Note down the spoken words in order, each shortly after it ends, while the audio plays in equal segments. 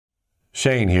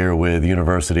Shane here with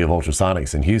University of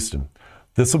Ultrasonics in Houston.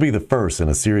 This will be the first in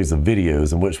a series of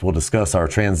videos in which we'll discuss our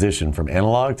transition from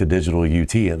analog to digital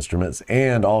UT instruments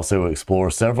and also explore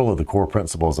several of the core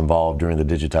principles involved during the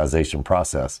digitization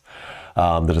process.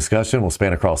 The discussion will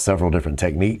span across several different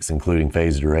techniques, including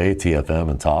phased array, TFM,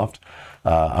 and TOFT.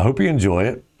 I hope you enjoy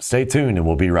it. Stay tuned and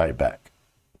we'll be right back.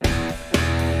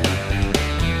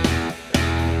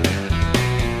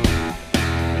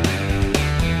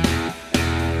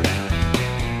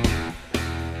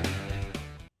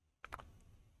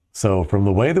 So from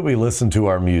the way that we listen to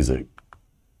our music,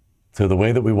 to the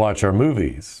way that we watch our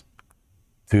movies,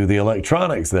 to the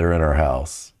electronics that are in our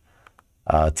house,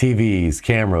 TVs,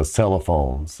 cameras,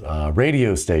 telephones,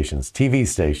 radio stations, TV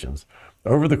stations,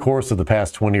 over the course of the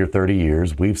past 20 or 30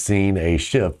 years, we've seen a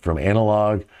shift from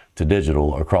analog to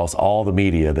digital across all the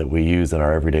media that we use in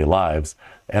our everyday lives,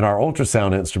 and our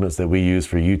ultrasound instruments that we use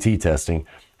for UT testing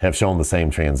have shown the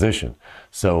same transition.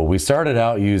 So we started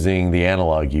out using the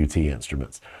analog UT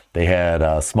instruments. They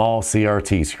had small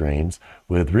CRT screens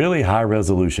with really high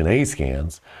resolution A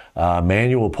scans,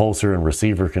 manual pulsar and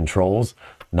receiver controls,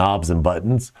 knobs and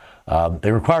buttons.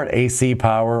 They required AC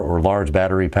power or large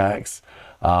battery packs.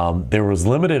 There was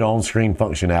limited on-screen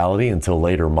functionality until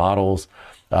later models.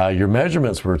 Your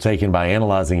measurements were taken by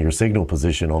analyzing your signal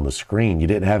position on the screen. You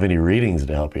didn't have any readings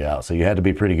to help you out, so you had to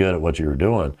be pretty good at what you were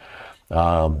doing.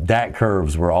 DAC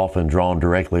curves were often drawn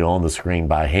directly on the screen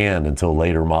by hand until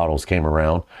later models came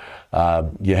around.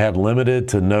 You had limited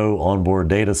to no onboard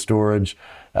data storage.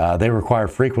 They require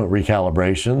frequent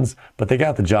recalibrations, but they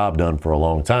got the job done for a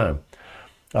long time.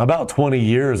 About 20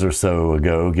 years or so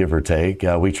ago, give or take,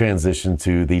 we transitioned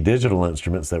to the digital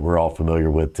instruments that we're all familiar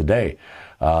with today.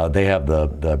 They have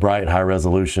the bright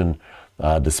high-resolution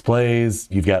displays.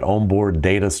 You've got onboard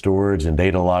data storage and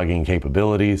data logging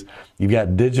capabilities. You've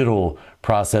got digital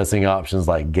processing options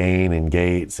like gain and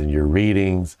gates and your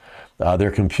readings. They're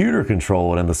computer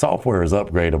controlled and the software is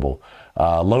upgradable.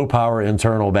 Low power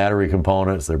internal battery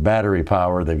components, they're battery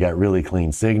powered, they've got really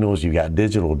clean signals. You've got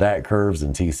digital DAC curves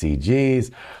and TCGs,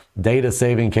 data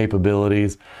saving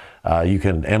capabilities. You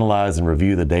can analyze and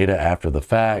review the data after the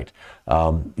fact.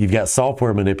 You've got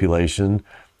software manipulation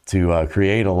to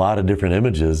create a lot of different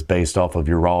images based off of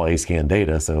your raw A-scan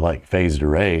data, so like phased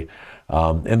array,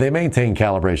 and they maintain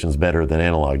calibrations better than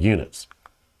analog units.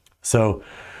 So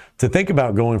to think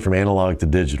about going from analog to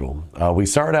digital, we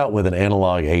start out with an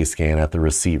analog A-scan at the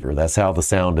receiver. That's how the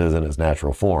sound is in its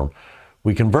natural form.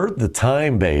 We convert the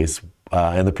time base,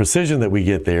 and the precision that we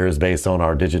get there is based on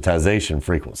our digitization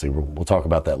frequency. We'll talk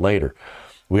about that later.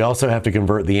 We also have to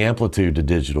convert the amplitude to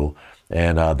digital,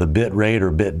 and the bit rate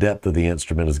or bit depth of the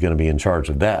instrument is going to be in charge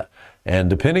of that. And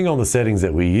depending on the settings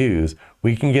that we use,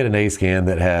 we can get an A-scan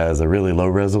that has a really low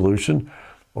resolution,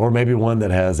 or maybe one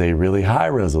that has a really high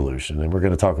resolution. And we're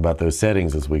going to talk about those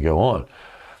settings as we go on.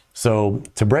 So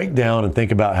to break down and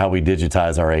think about how we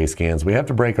digitize our A-scans, we have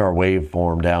to break our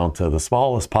waveform down to the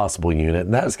smallest possible unit,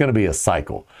 and that's going to be a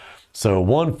cycle. So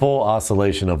one full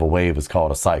oscillation of a wave is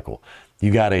called a cycle.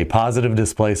 You got a positive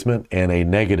displacement and a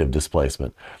negative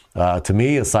displacement. To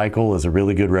me, a cycle is a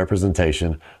really good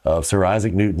representation of Sir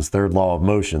Isaac Newton's third law of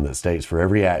motion that states for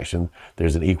every action,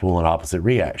 there's an equal and opposite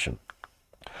reaction.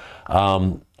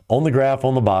 On the graph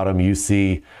on the bottom, you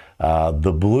see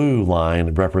the blue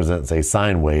line represents a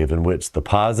sine wave in which the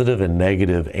positive and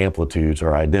negative amplitudes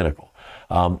are identical.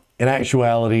 In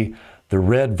actuality, the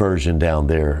red version down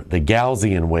there, the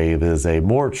Gaussian wave, is a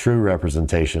more true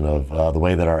representation of the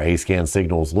way that our A-scan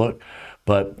signals look.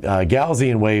 But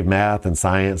Gaussian wave math and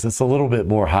science, it's a little bit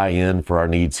more high-end for our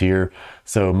needs here.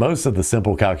 So most of the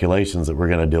simple calculations that we're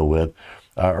going to deal with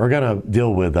are going to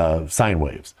deal with sine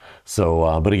waves.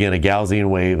 So, but again, a Gaussian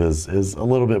wave is a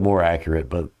little bit more accurate,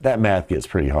 but that math gets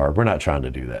pretty hard. We're not trying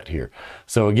to do that here.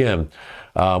 So again,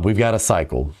 we've got a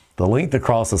cycle. The length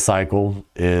across a cycle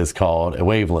is called a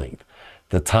wavelength.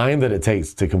 The time that it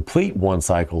takes to complete one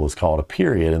cycle is called a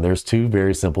period, and there's two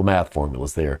very simple math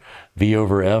formulas there. V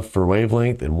over F for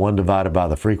wavelength and 1 divided by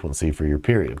the frequency for your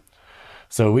period.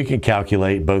 So we can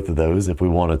calculate both of those if we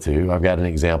wanted to. I've got an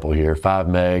example here, 5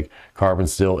 meg carbon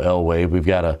steel L wave. We've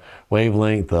got a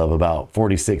wavelength of about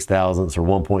 46 thousandths or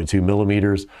 1.2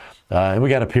 millimeters, and we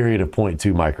got a period of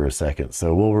 0.2 microseconds.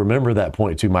 So we'll remember that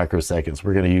 0.2 microseconds.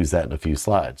 We're going to use that in a few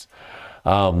slides.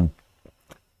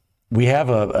 We have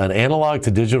an analog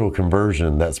to digital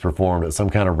conversion that's performed at some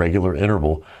kind of regular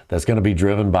interval that's going to be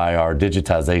driven by our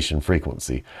digitization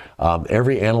frequency.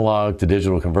 Every analog to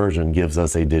digital conversion gives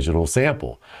us a digital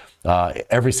sample.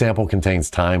 Every sample contains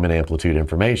time and amplitude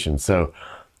information. So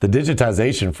the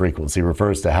digitization frequency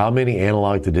refers to how many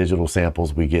analog to digital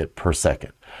samples we get per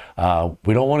second.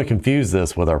 We don't want to confuse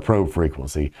this with our probe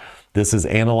frequency. This is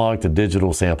analog to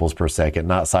digital samples per second,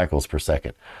 not cycles per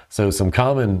second. So some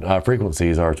common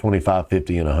frequencies are 25,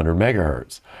 50, and 100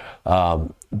 megahertz.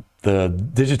 The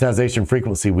digitization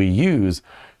frequency we use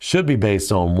should be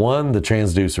based on 1, the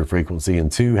transducer frequency,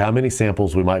 and 2, how many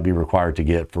samples we might be required to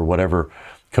get for whatever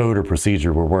code or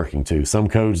procedure we're working to. Some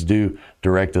codes do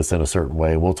direct us in a certain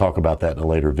way. We'll talk about that in a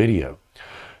later video.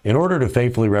 In order to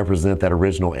faithfully represent that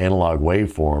original analog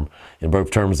waveform in both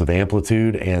terms of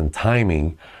amplitude and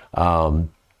timing,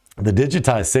 the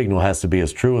digitized signal has to be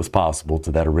as true as possible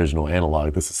to that original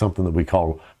analog. This is something that we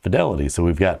call fidelity. So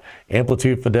we've got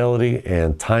amplitude fidelity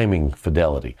and timing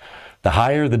fidelity. The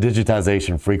higher the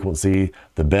digitization frequency,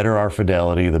 the better our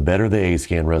fidelity, the better the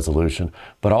A-scan resolution,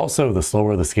 but also the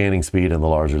slower the scanning speed and the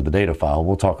larger the data file.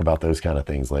 We'll talk about those kind of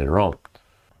things later on.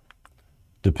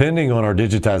 Depending on our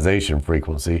digitization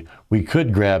frequency, we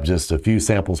could grab just a few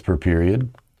samples per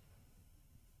period,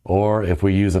 or if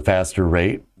we use a faster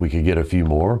rate, we could get a few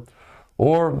more,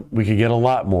 or we could get a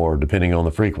lot more depending on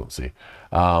the frequency.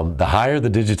 The higher the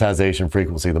digitization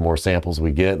frequency, the more samples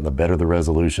we get, and the better the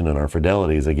resolution and our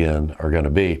fidelities again are going to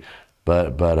be.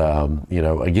 But you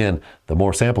know, again, the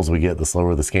more samples we get, the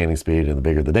slower the scanning speed and the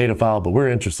bigger the data file. But we're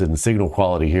interested in signal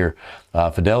quality here.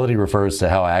 Fidelity refers to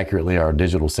how accurately our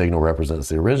digital signal represents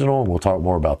the original, and we'll talk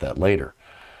more about that later.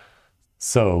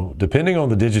 So depending on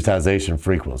the digitization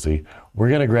frequency, we're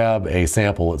going to grab a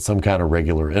sample at some kind of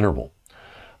regular interval.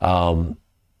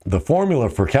 The formula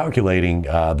for calculating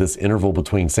this interval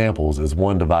between samples is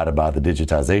 1 divided by the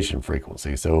digitization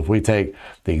frequency. So if we take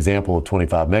the example of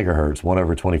 25 megahertz, 1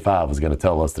 over 25 is going to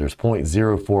tell us there's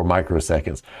 0.04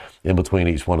 microseconds in between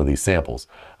each one of these samples.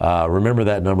 Remember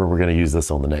that number, we're going to use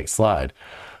this on the next slide.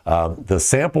 The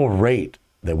sample rate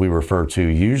that we refer to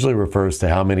usually refers to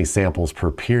how many samples per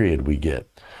period we get.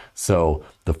 So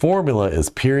the formula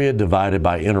is period divided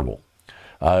by interval.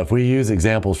 If we use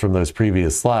examples from those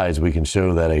previous slides, we can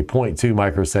show that a 0.2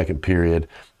 microsecond period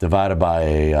divided by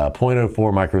a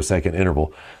 0.04 microsecond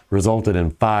interval resulted in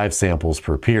 5 samples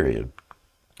per period.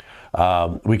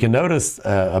 We can notice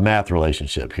a math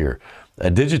relationship here. A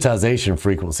digitization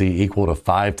frequency equal to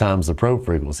 5 times the probe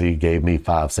frequency gave me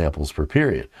 5 samples per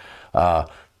period.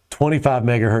 25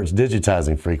 megahertz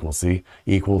digitizing frequency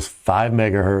equals 5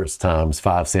 megahertz times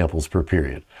 5 samples per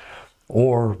period.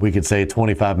 Or we could say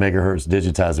 25 megahertz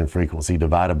digitizing frequency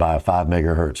divided by a 5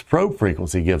 megahertz probe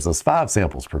frequency gives us 5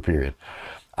 samples per period.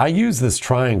 I use this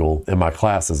triangle in my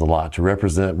classes a lot to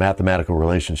represent mathematical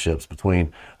relationships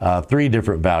between 3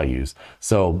 different values.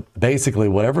 So basically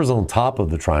whatever's on top of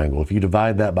the triangle, if you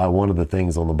divide that by one of the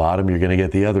things on the bottom, you're going to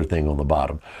get the other thing on the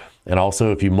bottom. And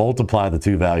also if you multiply the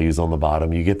 2 values on the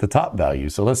bottom, you get the top value.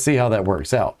 So let's see how that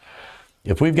works out.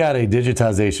 If we've got a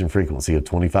digitization frequency of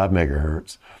 25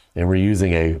 megahertz, and we're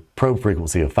using a probe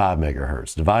frequency of 5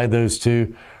 megahertz. Divide those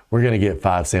 2, we're going to get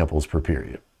 5 samples per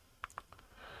period.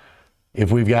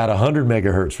 If we've got 100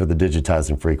 megahertz for the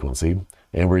digitizing frequency,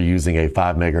 and we're using a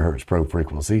 5 megahertz probe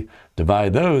frequency,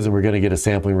 divide those and we're going to get a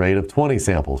sampling rate of 20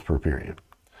 samples per period.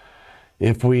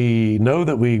 If we know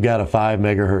that we've got a 5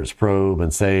 megahertz probe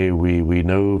and say we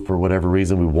know for whatever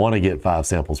reason we want to get 5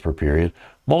 samples per period,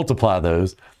 multiply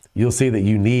those, you'll see that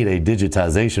you need a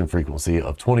digitization frequency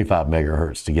of 25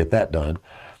 megahertz to get that done.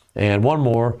 And one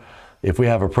more, if we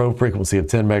have a probe frequency of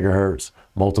 10 megahertz,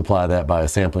 multiply that by a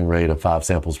sampling rate of 5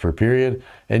 samples per period,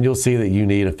 and you'll see that you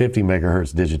need a 50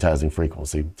 megahertz digitizing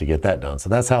frequency to get that done. So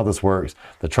that's how this works.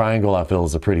 The triangle, I feel,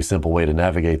 is a pretty simple way to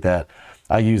navigate that.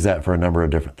 I use that for a number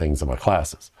of different things in my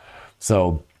classes.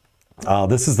 So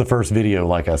this is the first video,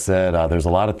 like I said. There's a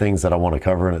lot of things that I want to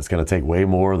cover, and it's going to take way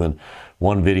more than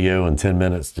one video in 10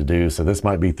 minutes to do. So this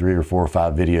might be 3 or 4 or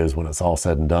 5 videos when it's all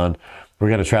said and done. We're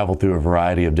going to travel through a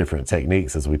variety of different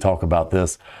techniques as we talk about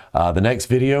this. The next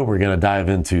video, we're going to dive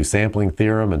into sampling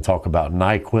theorem and talk about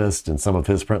Nyquist and some of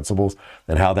his principles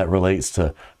and how that relates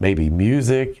to maybe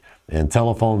music and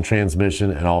telephone transmission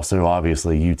and also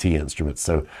obviously UT instruments.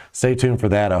 So stay tuned for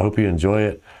that. I hope you enjoy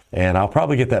it, and I'll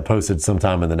probably get that posted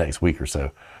sometime in the next week or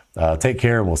so. Take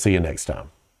care, and we'll see you next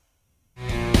time.